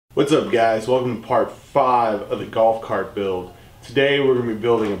What's up, guys? Welcome to part 5 of the golf cart build. Today we're going to be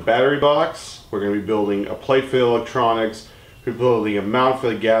building a battery box, we're going to be building a plate for the electronics, we're building a mount for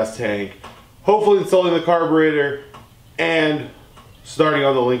the gas tank, hopefully installing the carburetor, and starting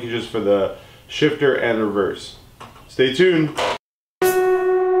on the linkages for the shifter and reverse. Stay tuned!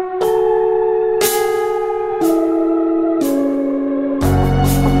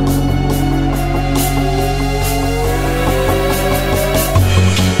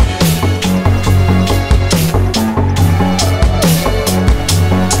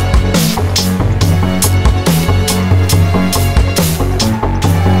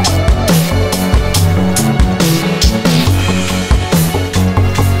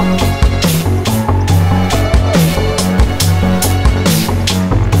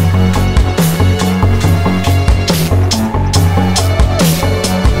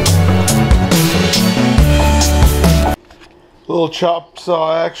 Little chop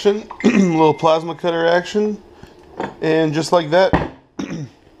saw action, little plasma cutter action, and just like that, we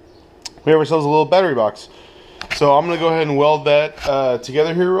have ourselves a little battery box. So I'm going to go ahead and weld that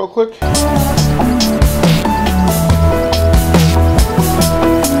together here real quick.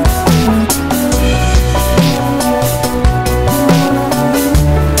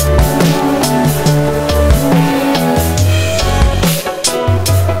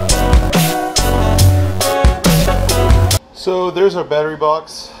 So there's our battery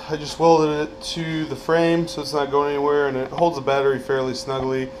box. I just welded it to the frame so it's not going anywhere, and it holds the battery fairly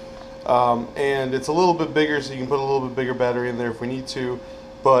snugly. And it's a little bit bigger, so you can put a little bit bigger battery in there if we need to.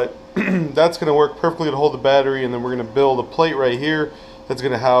 But that's going to work perfectly to hold the battery, and then we're going to build a plate right here that's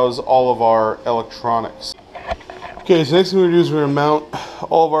going to house all of our electronics. Okay, so next thing we're going to do is we're going to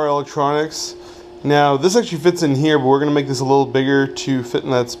mount all of our electronics. Now this actually fits in here, but we're going to make this a little bigger to fit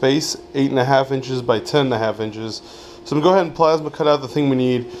in that space, 8.5 inches by 10.5 inches. So I'm going to go ahead and plasma cut out the thing we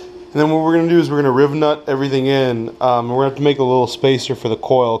need, and then what we're going to do is we're going to riv nut everything in. We're going to have to make a little spacer for the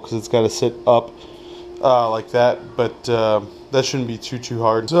coil because it's got to sit up like that, but that shouldn't be too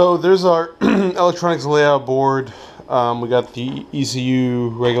hard. So there's our electronics layout board. We got the ECU,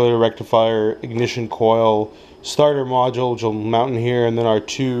 regulator rectifier, ignition coil, starter module, which will mount in here, and then our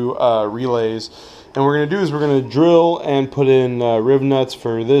two relays. And what we're going to do is we're going to drill and put in riv nuts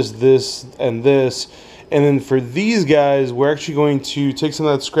for this, and this. And then for these guys, we're actually going to take some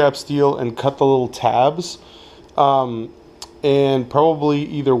of that scrap steel and cut the little tabs, and probably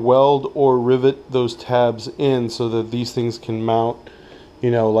either weld or rivet those tabs in so that these things can mount,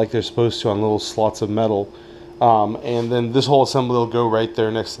 you know, like they're supposed to on little slots of metal. And then this whole assembly will go right there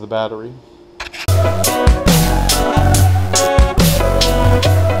next to the battery.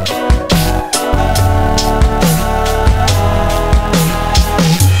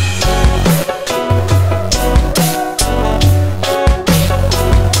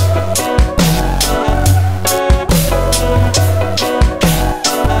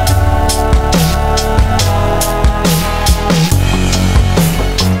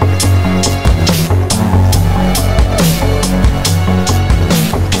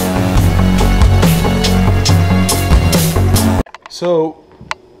 So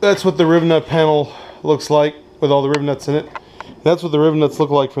that's what the riv nut panel looks like with all the riv nuts in it. That's what the riv nuts look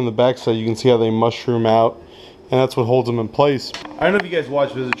like from the backside. You can see how they mushroom out, and that's what holds them in place. I don't know if you guys watch,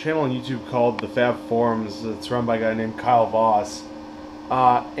 but there's a channel on YouTube called The Fab Forums that's run by a guy named Kyle Voss,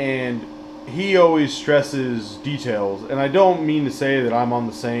 and he always stresses details. And I don't mean to say that I'm on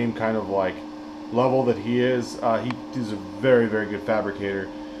the same kind of like level that he is. He's a very good fabricator,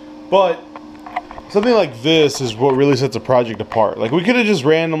 but something like this is what really sets a project apart. Like, we could have just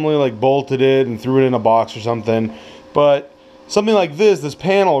randomly like bolted it and threw it in a box or something, but something like this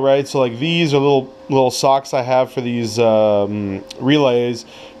panel, right? So like these are little socks I have for these relays,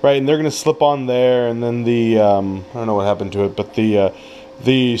 right? And they're gonna slip on there, and then the I don't know what happened to it, but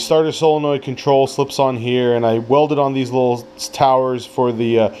the starter solenoid control slips on here, and I welded on these little towers for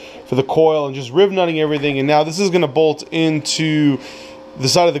the coil, and just riv nutting everything. And now this is gonna bolt into the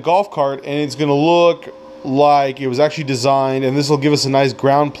side of the golf cart, and it's going to look like it was actually designed, and this will give us a nice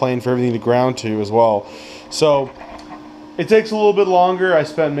ground plane for everything to ground to as well. So it takes a little bit longer. I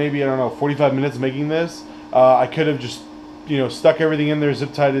spent maybe, I don't know, 45 minutes making this. I could have just, you know, stuck everything in there,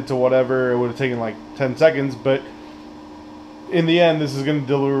 zip tied it to whatever. It would have taken like 10 seconds, but in the end this is going to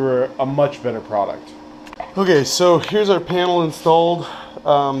deliver a much better product. Okay, so here's our panel installed.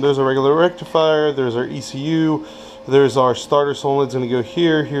 There's a regular rectifier, there's our ECU, there's our starter solenoid's going to go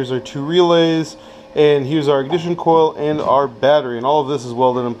here, here's our two relays, and here's our ignition coil and our battery, and all of this is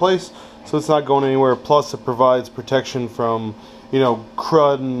welded in place so it's not going anywhere. Plus it provides protection from, you know,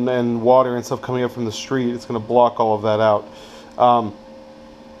 crud and water and stuff coming up from the street. It's going to block all of that out.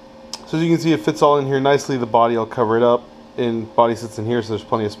 So as you can see, it fits all in here nicely. The body, I'll cover it up, and body sits in here, so there's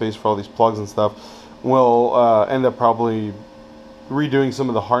plenty of space for all these plugs and stuff. We'll end up probably redoing some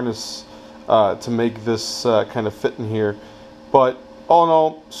of the harness to make this kind of fit in here. But all in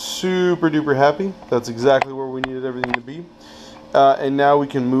all, super duper happy. That's exactly where we needed everything to be. And now we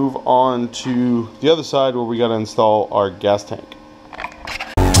can move on to the other side where we got to install our gas tank.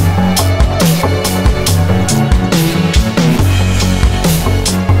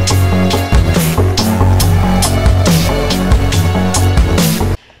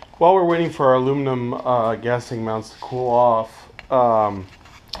 While we're waiting for our aluminum gas tank mounts to cool off,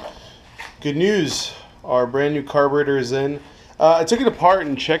 good news, our brand new carburetor is in. I took it apart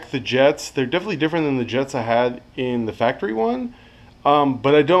and checked the jets. They're definitely different than the jets I had in the factory one,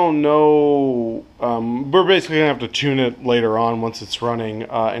 but I don't know. We're basically gonna have to tune it later on once it's running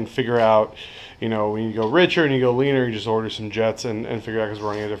and figure out, you know, when you go richer and you go leaner, you just order some jets and figure out, because we're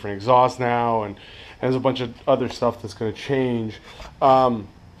running a different exhaust now, and there's a bunch of other stuff that's gonna change.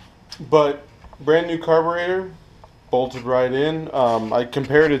 But brand new carburetor, bolted right in. I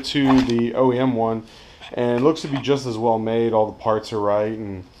compared it to the OEM one, and it looks to be just as well made. All the parts are right,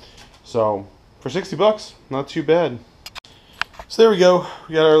 and so for 60 bucks, not too bad. So there we go.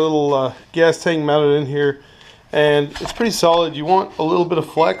 We got our little gas tank mounted in here, and it's pretty solid. You want a little bit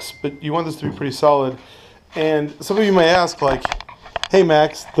of flex, but you want this to be pretty solid. And some of you may ask, like, hey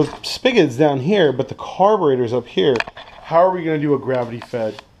Max, the spigot's down here, but the carburetor's up here. How are we going to do a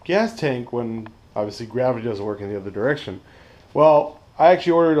gravity-fed gas tank when obviously gravity doesn't work in the other direction? Well, I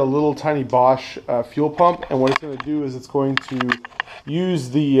actually ordered a little tiny Bosch fuel pump, and what it's going to do is it's going to use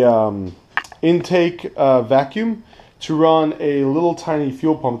the intake vacuum to run a little tiny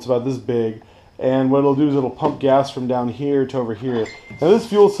fuel pump. It's about this big, and what it'll do is it'll pump gas from down here to over here. Now this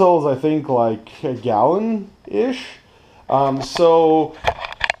fuel cell is, I think, like a gallon-ish, so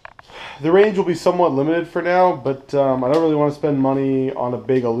the range will be somewhat limited for now, but I don't really want to spend money on a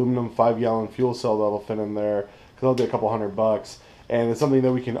big aluminum 5-gallon fuel cell that'll fit in there, because it'll be a couple $100, and it's something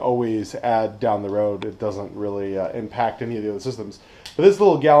that we can always add down the road. It doesn't really impact any of the other systems. But this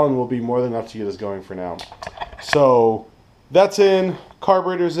little gallon will be more than enough to get us going for now. So that's in,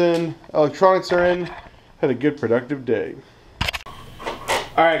 carburetor's in, electronics are in. Had a good productive day.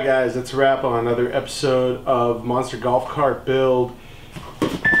 Alright guys, that's a wrap on another episode of Monster Golf Cart Build.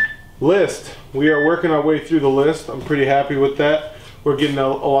 List. We are working our way through the list. I'm pretty happy with that. We're getting a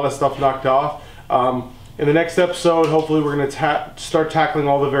lot of stuff knocked off. In the next episode, hopefully we're going to start tackling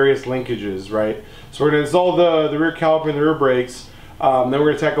all the various linkages, right? So we're going to install the rear caliper and the rear brakes. Then we're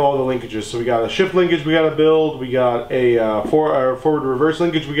going to tackle all the linkages. So we got a shift linkage we got to build, we got a forward reverse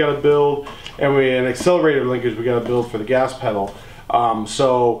linkage we got to build, and an accelerator linkage we got to build for the gas pedal.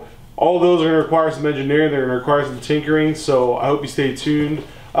 So all of those are going to require some engineering. They're going to require some tinkering. So I hope you stay tuned.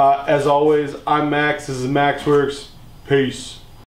 As always, I'm Max. This is MaksWerks. Peace.